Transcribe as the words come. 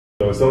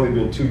It's only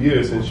been 2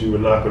 years since you were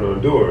knocking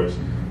on doors.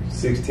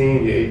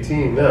 16, you're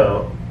 18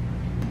 now.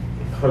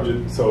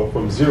 So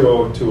from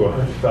 $0 to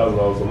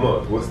 $100,000 a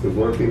month. What's the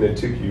one thing that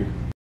took you?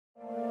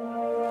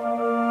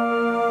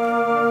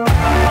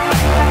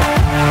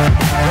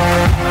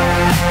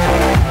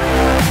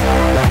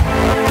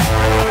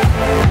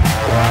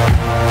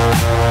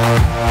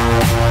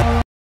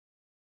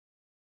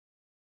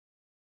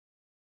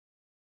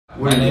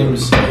 My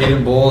name's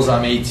Hayden.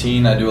 I'm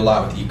 18. I do a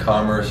lot with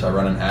e-commerce. I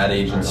run an ad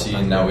agency,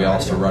 and now we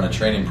also run a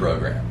training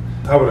program.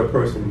 How would a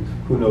person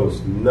who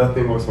knows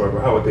nothing whatsoever,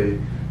 how would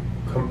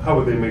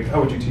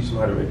you teach them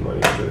how to make money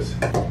with this?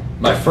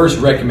 My first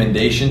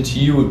recommendation to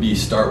you would be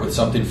start with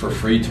something for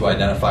free to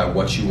identify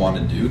what you want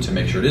to do to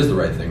make sure it is the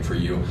right thing for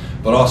you,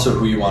 but also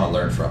who you want to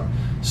learn from.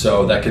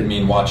 So that could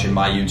mean watching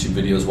my YouTube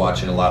videos,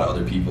 watching a lot of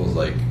other people's,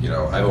 I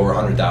have over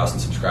 100,000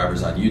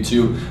 subscribers on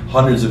YouTube,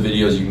 hundreds of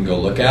videos you can go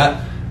look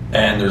at.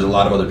 And there's a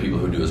lot of other people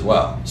who do as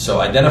well. So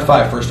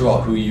identify, first of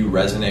all, who you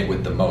resonate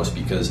with the most,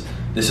 because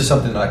this is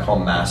something that I call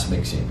mass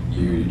mixing.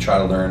 You try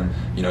to learn,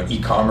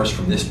 e-commerce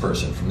from this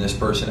person,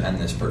 and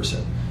this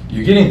person.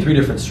 You're getting 3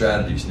 different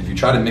strategies, and if you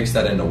try to mix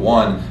that into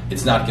one,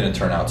 it's not going to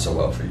turn out so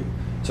well for you.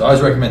 So I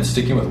always recommend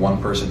sticking with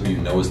one person who you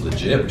know is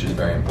legit, which is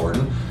very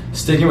important.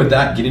 Sticking with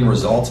that, getting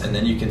results, and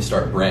then you can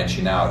start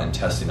branching out and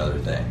testing other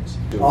things.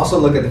 Also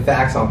look at the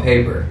facts on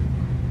paper.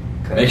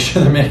 Make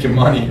sure they're making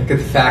money. Look at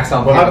the facts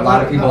on paper. A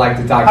lot of people like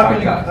to talk about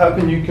that. How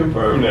can you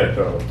confirm that,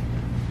 though?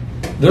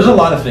 There's a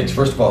lot of things.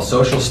 First of all,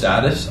 social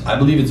status. I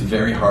believe it's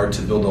very hard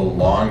to build a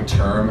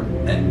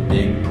long-term and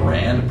big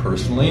brand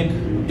personally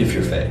if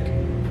you're fake.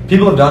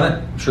 People have done it.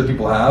 I'm sure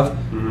people have.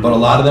 But a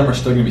lot of them are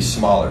still going to be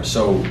smaller.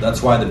 So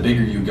that's why the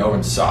bigger you go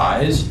in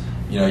size,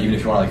 even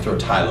if you want to throw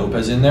Ty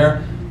Lopez in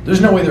there, there's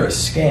no way they're a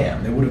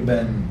scam. They would have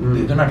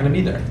been, they're not going to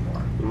be there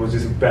anymore. And we'll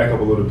just back up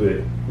a little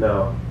bit.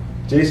 Now,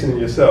 Jason and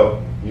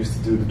yourself used to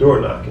do the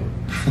door knocking.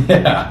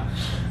 Yeah,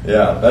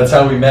 that's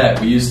how we met.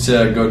 We used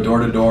to go door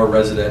to door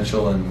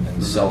residential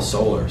and sell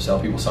solar, sell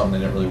people something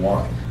they didn't really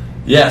want.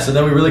 Yeah, so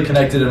then we really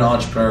connected at an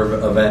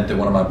entrepreneur event that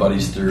one of my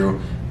buddies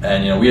threw,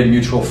 and we had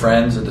mutual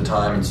friends at the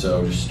time, and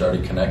so just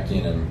started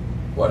connecting and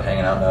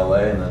hanging out in LA,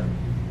 and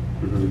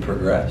then we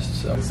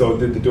progressed. So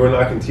did the door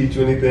knocking teach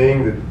you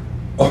anything?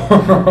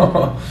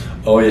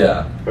 Oh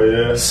yeah.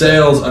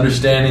 Sales,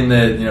 understanding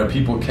that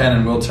people can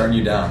and will turn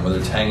you down, whether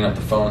it's hanging up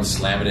the phone,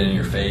 slamming it in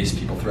your face,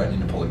 people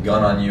threatening to pull a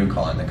gun on you,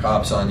 calling the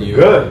cops on you.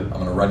 Good. I'm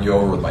gonna run you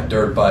over with my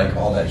dirt bike,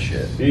 all that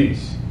shit. Jeez.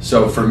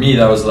 So for me,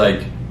 that was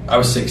I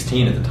was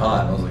 16 at the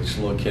time. I was just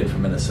a little kid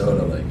from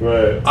Minnesota.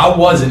 Right. I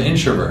was an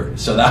introvert,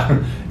 so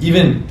that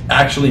even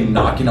actually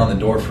knocking on the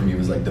door for me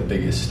was the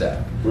biggest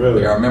step.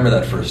 Really? I remember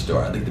that first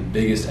door. I think the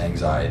biggest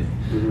anxiety.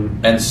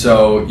 And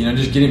so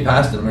just getting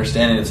past it,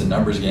 understanding it's a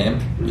numbers game.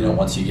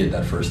 Once you get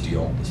that first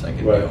deal, the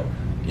second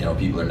deal,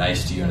 people are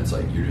nice to you, and it's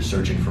you're just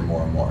searching for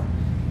more and more.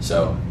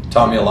 So it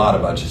taught me a lot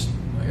about just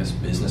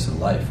business and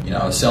life.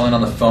 I was selling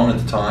on the phone at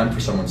the time for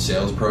someone's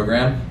sales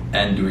program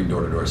and doing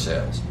door-to-door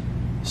sales.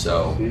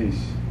 So. Jeez.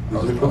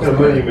 What kind of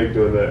money you make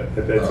doing that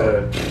at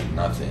that time?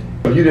 Nothing.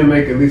 You didn't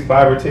make at least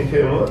 5 or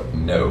 10K a month?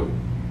 No,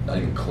 not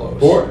even close.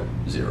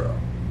 0.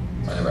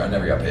 I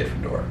never got paid for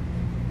door.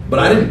 But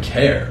I didn't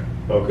care.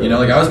 Okay.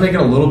 I was making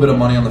a little bit of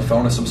money on the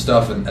phone and some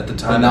stuff, and at the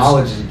time,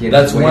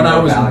 that's when I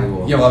was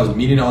valuable. I was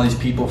meeting all these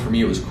people. For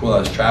me, it was cool. I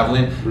was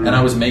traveling, and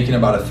I was making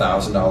about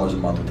 $1,000 a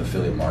month with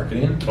affiliate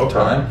marketing at the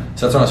time.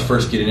 So that's when I was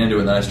first getting into it,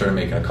 and then I started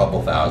making a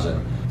couple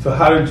thousand. So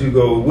how did you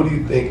go? What do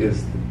you think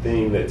is the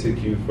thing that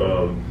took you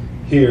from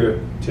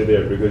here to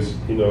there? Because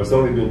it's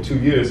only been 2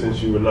 years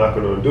since you were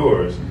knocking on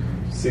doors.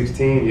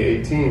 16, you're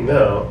 18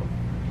 now.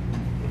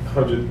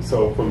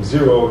 So from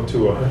 $0 to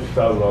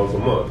 $100,000 a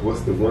month.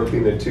 What's the one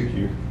thing that took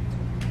you?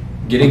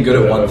 Getting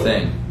good at one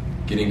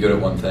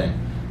thing.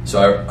 So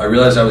I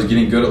realized I was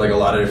getting good at a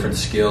lot of different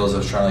skills. I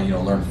was trying to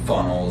learn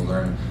funnels,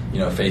 learn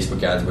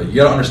Facebook ads. But you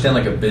got to understand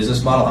a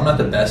business model. I'm not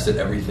the best at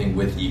everything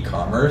with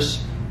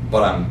e-commerce,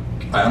 but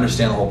I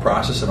understand the whole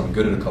process, and I'm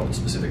good at a couple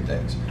specific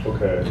things.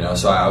 Okay.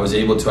 So I was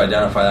able to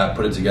identify that,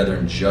 put it together,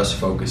 and just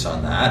focus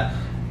on that.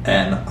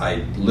 And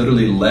I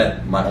literally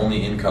let my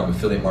only income,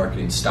 affiliate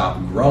marketing, stop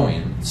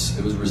growing.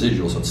 It was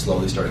residual, so it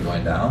slowly started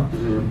going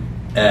down.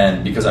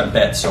 And because I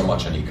bet so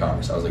much on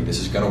e-commerce, I was this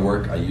is going to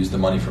work. I used the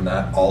money from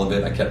that, all of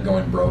it. I kept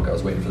going broke. I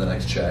was waiting for the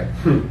next check.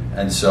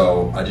 And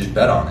so I just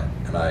bet on it.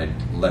 And I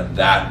let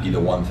that be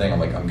the one thing.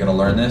 I'm I'm going to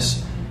learn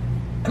this.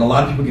 And a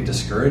lot of people get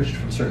discouraged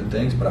from certain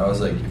things, but I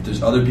was if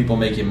there's other people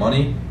making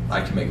money,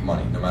 I can make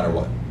money no matter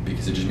what,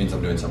 because it just means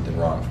I'm doing something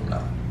wrong from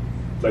now.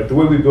 The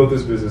way we built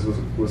this business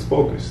was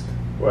focused,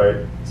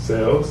 right?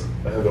 Sales,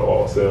 I handle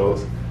all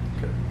sales.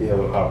 He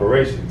handled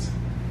operations.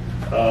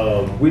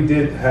 We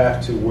did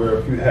have to wear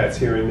a few hats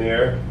here and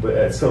there, but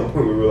at some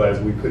point we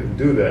realized we couldn't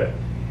do that.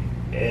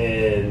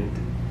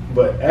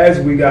 But as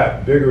we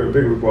got bigger and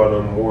bigger, we brought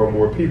on more and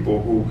more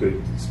people who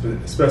could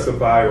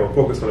specify or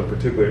focus on a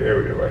particular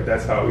area, right?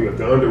 That's how we got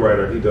the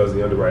underwriter. He does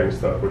the underwriting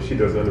stuff, or she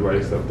does the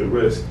underwriting stuff. The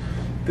risk,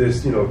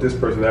 this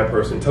person, that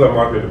person,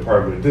 telemarketing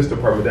department, this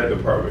department, that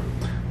department.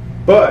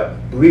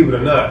 But believe it or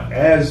not,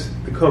 as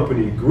the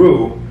company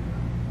grew,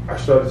 I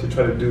started to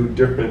try to do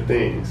different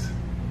things,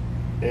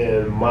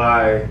 and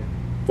my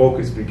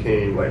focus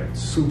became like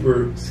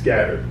super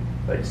scattered,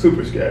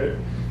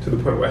 to the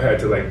point where I had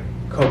to like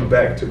come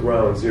back to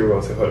ground zero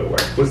and say, hold on,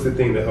 what's the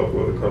thing that helped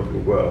grow the company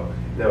well?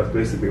 And that was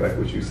basically like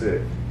what you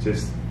said,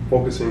 just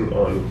focusing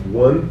on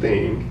one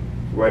thing,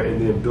 right, and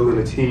then building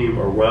a team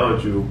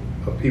around you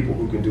of people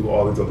who can do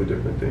all these other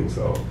different things.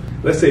 So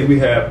let's say we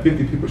have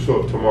 50 people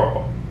show up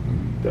tomorrow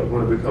that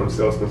want to become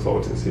sales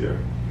consultants here.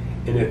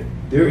 And if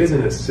there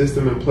isn't a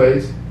system in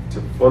place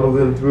to funnel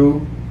them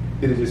through,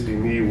 it'll just be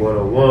me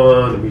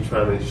one-on-one and me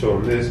trying to show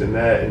them this and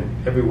that,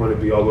 and everyone will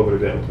be all over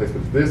the damn place.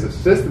 But if there's a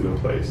system in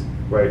place,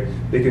 right,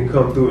 they can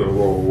come through and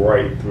roll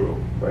right through,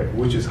 right,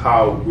 which is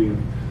how we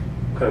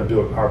kind of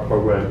built our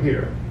program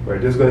here, right.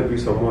 There's going to be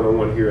some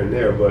one-on-one here and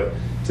there, but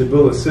to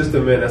build a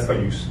system, man, that's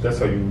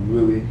how you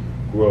really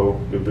grow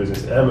your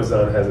business.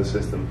 Amazon has a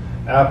system.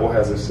 Apple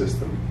has a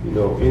system. You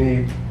know,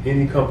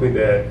 any company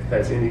that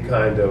has any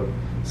kind of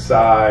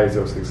size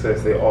or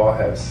success, they all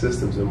have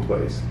systems in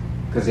place.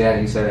 Because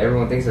you said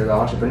everyone thinks they're the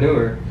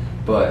entrepreneur,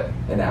 but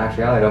in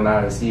actuality, it don't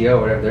matter the CEO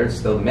or whatever, they're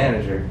still the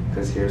manager.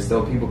 Because here's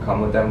still people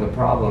come with them with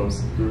problems,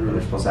 and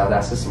they're supposed to have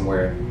that system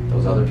where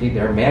those other people,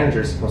 their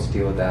manager's supposed to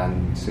deal with that,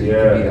 and so you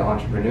can be the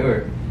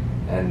entrepreneur.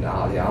 And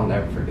I'll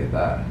never forget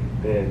that.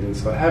 Man, dude,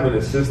 so having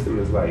a system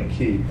is like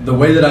key. The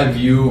way that I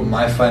view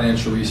my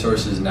financial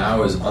resources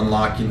now is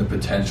unlocking the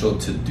potential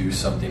to do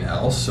something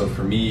else. So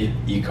for me,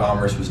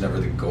 e-commerce was never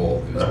the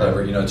goal. It was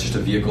never, it's just a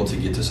vehicle to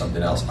get to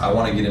something else. I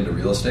want to get into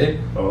real estate,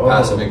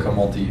 passive income,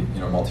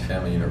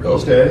 multi-family unit real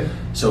estate.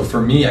 So for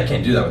me, I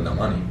can't do that with no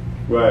money.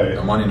 Right.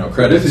 No money, no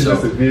credit. So this is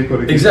just a vehicle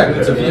to get exactly,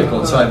 there. It's a vehicle.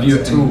 And so I view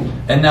it,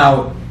 and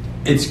now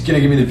it's going to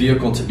give me the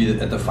vehicle to be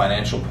at the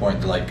financial point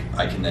that like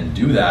I can then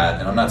do that.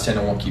 And I'm not saying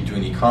I won't keep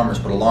doing e-commerce,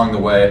 but along the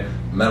way,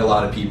 met a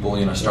lot of people,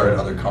 started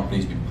other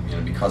companies,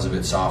 because of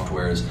its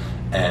softwares,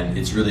 and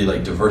it's really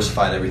like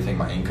diversified everything.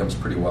 My income's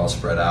pretty well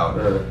spread out.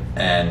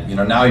 And,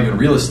 now even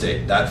real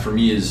estate, that for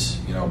me is,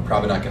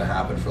 probably not going to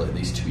happen for at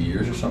least 2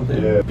 years or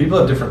something. Yeah. People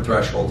have different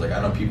thresholds. Like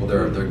I know people,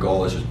 their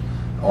goal is just,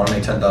 I want to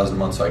make $10,000 a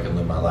month so I can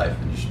live my life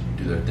and just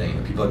do their thing.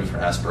 And people have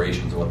different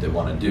aspirations of what they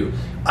want to do.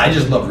 I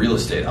just love real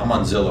estate. I'm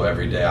on Zillow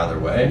every day either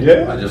way.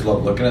 Yeah. I just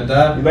love looking at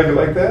that. You like it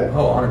like that?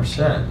 Oh,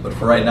 100%. But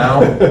for right now,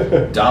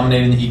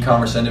 dominating the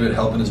e-commerce end of it,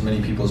 helping as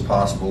many people as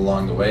possible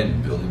along the way,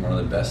 and building one of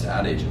the best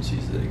ad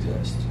agencies that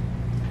exist.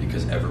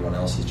 Because everyone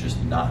else is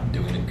just not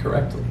doing it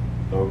correctly.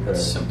 Okay.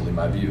 That's simply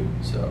my view.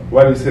 So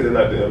why do you say they're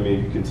not doing it? I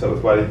mean, you can tell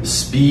us why.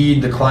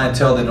 Speed, the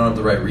clientele, they don't have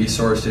the right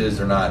resources.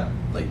 They're not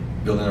like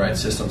building the right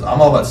systems.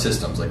 I'm all about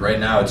systems. Like right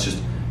now, it's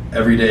just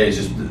every day is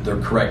just the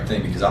correct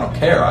thing because I don't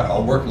care.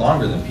 I'll work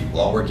longer than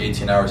people. I'll work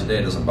 18 hours a day.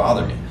 It doesn't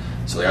bother me.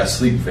 So like I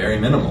sleep very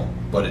minimal,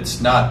 but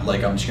it's not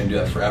like I'm just going to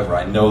do that forever.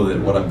 I know that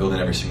what I'm building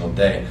every single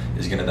day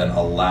is going to then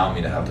allow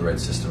me to have the right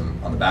system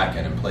on the back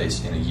end in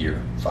place in a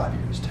year, 5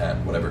 years,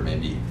 10, whatever it may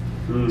be.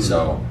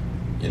 So,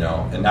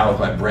 and now with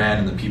my brand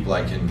and the people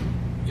I can,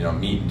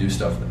 meet and do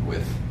stuff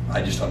with,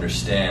 I just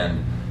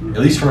understand, at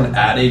least from an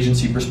ad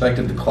agency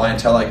perspective, the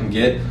clientele I can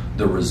get,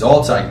 the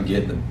results I can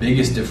get, the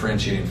biggest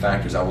differentiating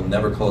factors. I will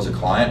never close a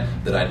client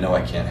that I know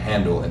I can't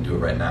handle and do it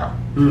right now.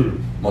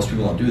 Most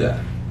people don't do that.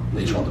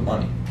 They just want the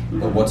money.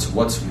 But what's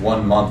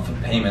 1 month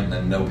of payment and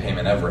then no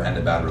payment ever and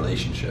a bad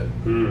relationship?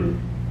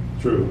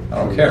 True. I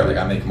don't care. Like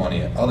I make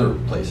money at other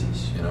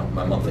places.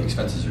 My monthly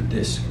expenses are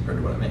this compared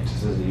to what I make.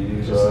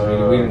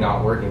 We're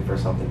not working for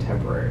something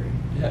temporary.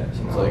 Yeah,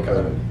 so it's like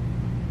man.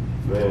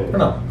 I don't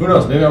know. Who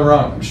knows? Maybe I'm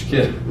wrong. I'm just a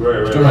kid.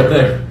 Just doing my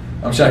thing.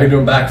 I'm just out here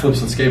doing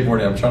backflips and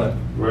skateboarding. I'm trying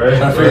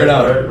to figure it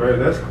out. Right.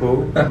 That's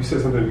cool. You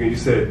said something again. You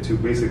said to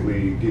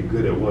basically get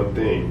good at one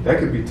thing. That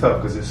could be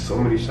tough because there's so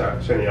many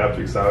shiny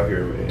objects out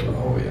here, man.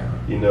 Oh yeah.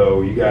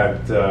 You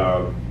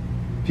got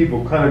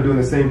people kind of doing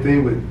the same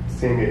thing but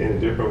seeing it in a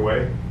different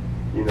way.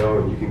 And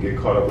you can get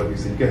caught up, like you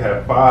said. You can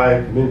have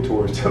 5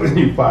 mentors telling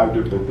you 5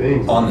 different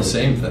things. On the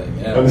same thing,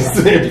 yeah. On the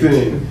same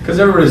thing. Because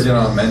everybody's,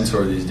 a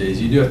mentor these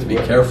days. You do have to be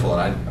careful,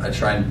 and I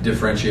try and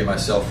differentiate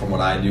myself from what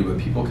I do, but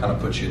people kind of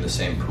put you in the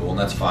same pool, and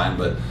that's fine,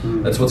 but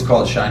that's what's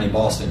called shiny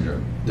ball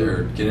syndrome.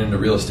 They're getting into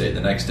real estate.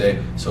 The next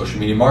day, social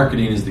media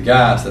marketing is the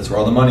gas. That's where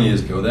all the money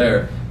is. Go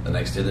there. The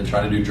next day, they're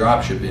trying to do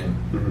drop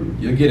shipping.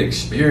 You'll get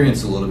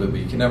experience a little bit, but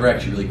you can never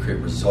actually really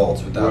create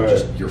results without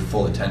just your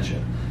full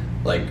attention.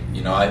 Like,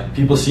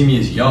 people see me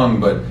as young,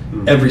 but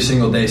every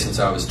single day since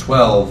I was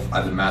 12,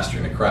 I've been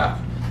mastering a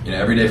craft.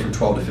 Every day from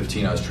 12 to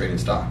 15, I was trading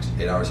stocks,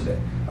 8 hours a day.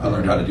 I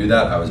learned how to do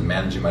that. I was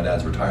managing my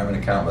dad's retirement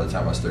account by the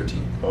time I was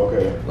 13.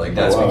 Okay. Like,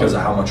 that's because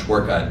of how much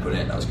work I had put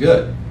in. I was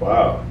good.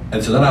 Wow.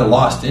 And so then I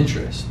lost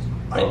interest.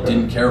 I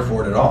didn't care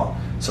for it at all.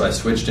 So I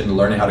switched into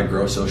learning how to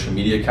grow social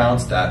media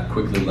accounts. That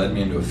quickly led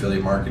me into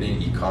affiliate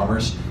marketing,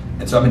 e-commerce.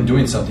 And so I've been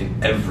doing something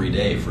every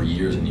day for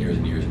years and years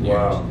and years and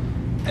years.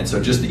 And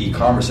so just the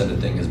e-commerce end of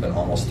thing has been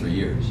almost 3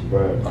 years,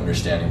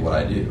 understanding what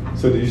I do.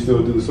 So do you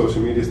still do the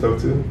social media stuff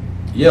too?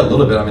 Yeah, a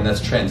little bit. I mean, that's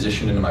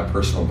transitioned into my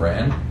personal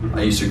brand.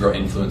 I used to grow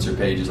influencer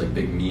pages, like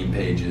big meme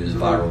pages,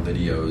 viral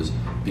videos,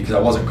 because I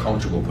wasn't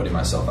comfortable putting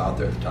myself out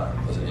there at the time.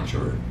 I was an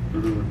introvert.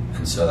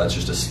 And so that's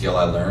just a skill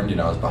I learned. You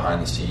know, I was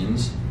behind the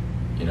scenes.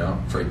 You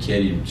know, for a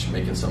kid, you're just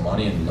making some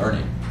money and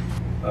learning.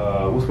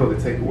 What's one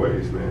of the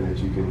takeaways, man,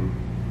 that you can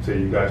say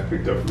you guys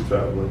picked up from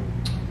traveling?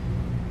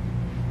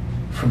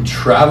 From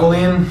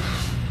traveling,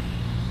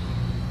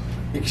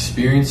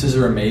 experiences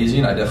are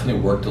amazing. I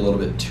definitely worked a little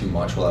bit too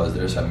much while I was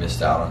there, so I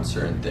missed out on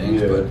certain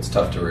things, but it's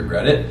tough to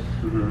regret it.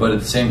 But at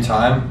the same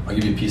time, I'll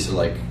give you a piece of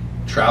like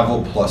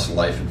travel plus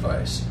life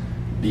advice.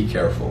 Be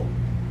careful.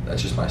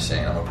 That's just my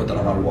saying. I'm going to put that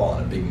on my wall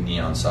in a big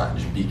neon sign.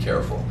 Just be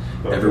careful.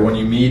 Everyone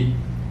you meet,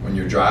 when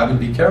you're driving,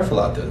 be careful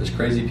out there. There's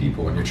crazy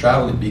people. When you're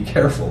traveling, be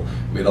careful.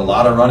 We had a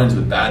lot of run-ins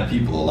with bad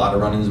people, a lot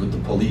of run-ins with the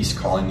police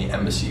calling the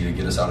embassy to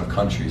get us out of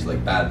countries,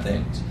 like bad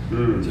things.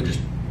 So just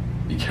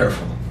be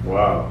careful.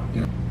 Wow.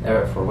 You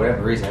know? For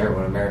whatever reason,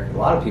 everyone in America, a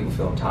lot of people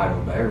feel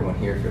entitled, but everyone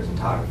here feels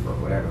entitled for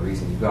whatever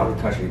reason. You go out of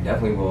the country, it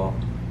definitely will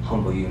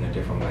humble you in a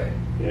different way.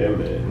 Yeah,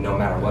 man. No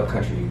matter what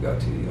country you go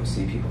to, you'll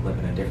see people live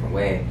in a different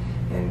way.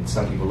 And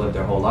some people live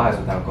their whole lives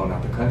without going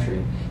out the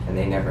country, and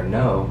they never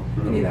know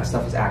any of that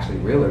stuff is actually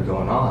real or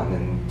going on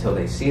until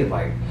they see it.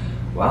 Like,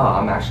 wow,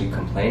 I'm actually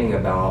complaining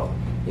about,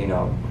 you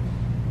know,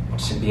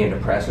 being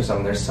depressed or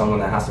something. There's someone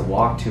that has to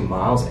walk 2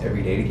 miles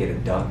every day to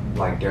get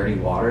dirty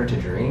water to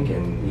drink,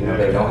 and you know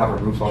they don't have a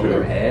roof over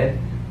their head.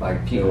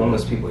 Like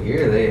homeless people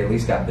here, they at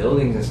least got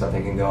buildings and stuff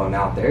they can go. And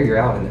out there, you're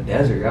out in the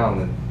desert, you're out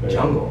in the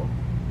jungle.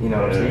 You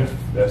know what I'm saying?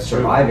 That's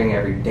surviving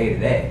every day to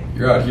day.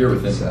 You're out here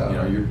within, you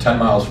know, you're 10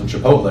 miles from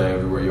Chipotle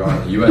everywhere you are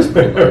in the U.S.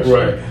 pretty much.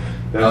 Right.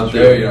 Out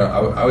there, you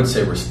know, I would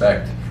say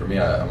respect. For me,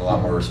 I'm a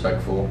lot more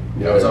respectful.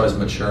 You know, I was always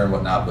mature and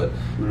whatnot, but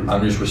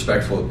I'm just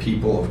respectful of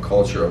people, of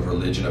culture, of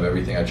religion, of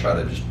everything. I try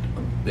to just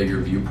a bigger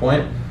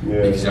viewpoint.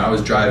 Because, you know, I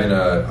was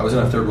in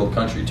a third world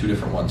country, 2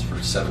 different ones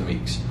for 7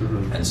 weeks.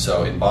 And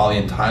so in Bali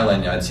and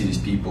Thailand, I'd see these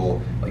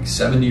people, like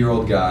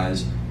 70-year-old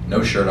guys,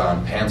 no shirt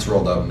on, pants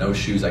rolled up, no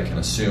shoes, I can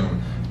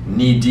assume,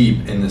 knee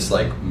deep in this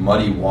like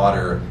muddy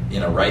water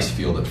in a rice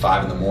field at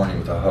 5 in the morning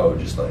with a hoe,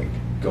 just like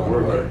going to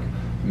work,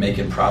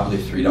 making probably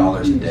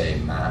 $3 a day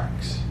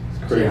max.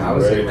 It's crazy. Yeah, I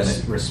would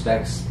say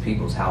respects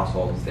people's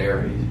households,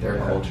 their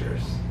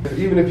cultures.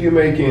 Even if you're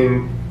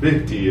making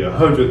 50,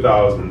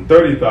 100,000,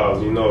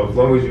 30,000, you know, as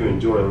long as you're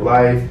enjoying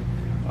life,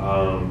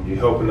 you're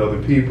helping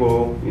other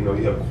people, you know,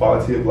 you have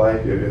quality of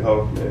life, you have your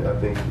health, man. I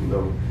think, you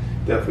know,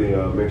 definitely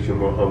makes you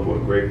more humble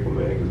and grateful,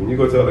 man. Because when you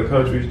go to other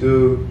countries,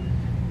 dude,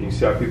 you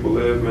see how people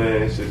live,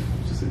 man. It's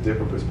just a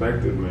different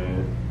perspective,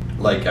 man.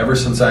 Like ever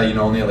since I, you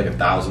know, only had like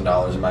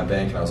 $1,000 in my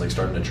bank and I was like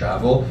starting to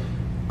travel,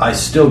 I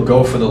still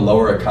go for the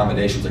lower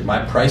accommodations. Like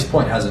my price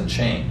point hasn't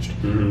changed.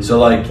 So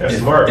like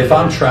if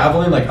I'm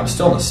traveling, like I'm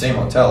still in the same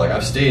hotel. Like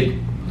I've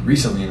stayed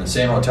recently in the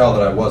same hotel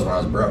that I was when I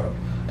was broke.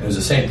 And it was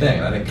the same thing.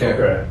 And I didn't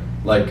care.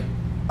 Like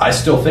I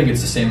still think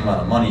it's the same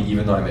amount of money,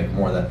 even though I make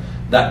more.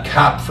 That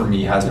cap for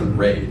me hasn't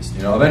raised.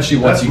 You know,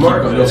 eventually once you keep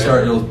going,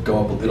 it'll go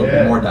up. It'll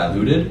be more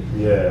diluted.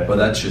 But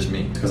that's just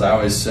me, because I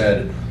always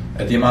said,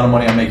 at the amount of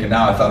money I'm making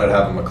now, I thought I'd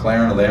have a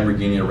McLaren, a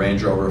Lamborghini, a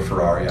Range Rover, a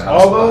Ferrari, a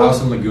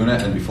house in Laguna,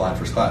 and be flying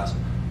first class.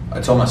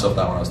 I told myself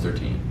that when I was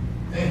 13.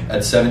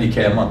 At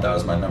 $70K a month, that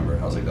was my number.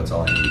 I was like, that's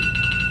all I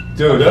need.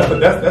 Dude,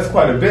 that's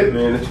quite a bit,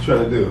 man, that you're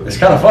trying to do. It's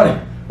kind of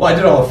funny. Well, I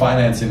did all the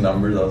financing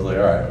numbers. I was like,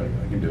 all right,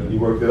 I can do it. You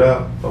worked it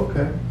out?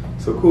 Okay.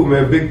 So cool,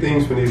 man. Big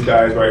things for these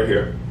guys right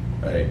here.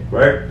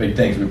 Right? Big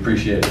things. We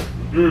appreciate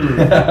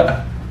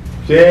it.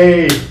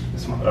 Jay.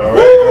 All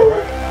right.